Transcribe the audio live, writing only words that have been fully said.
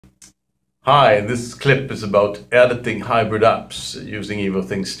Hi, this clip is about editing hybrid apps using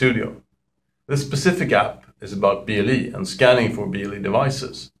Evothings Studio. This specific app is about BLE and scanning for BLE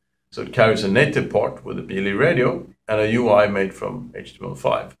devices. So it carries a native part with a BLE radio and a UI made from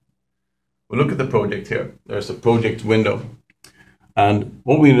HTML5. We'll look at the project here. There's a project window. And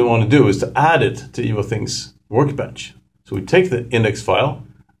what we want to do is to add it to Evothings workbench. So we take the index file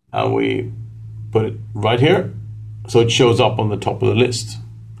and we put it right here so it shows up on the top of the list.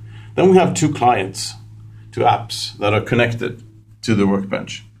 Then we have two clients, two apps that are connected to the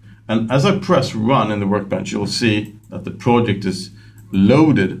workbench. And as I press run in the workbench, you'll see that the project is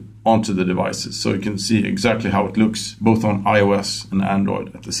loaded onto the devices. So you can see exactly how it looks both on iOS and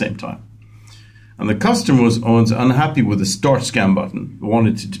Android at the same time. And the customer was unhappy with the start scan button. We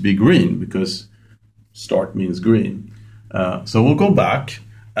wanted it to be green because start means green. So we'll go back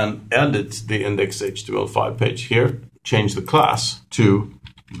and edit the index HTML5 page here, change the class to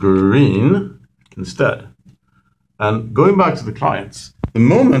green instead. And going back to the clients, the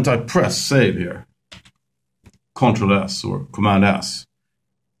moment I press save here, Control S or Command S,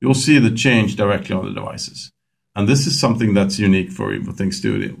 you'll see the change directly on the devices. And this is something that's unique for Evothings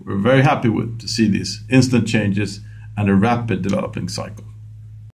Studio. We're very happy to see these instant changes and a rapid developing cycle.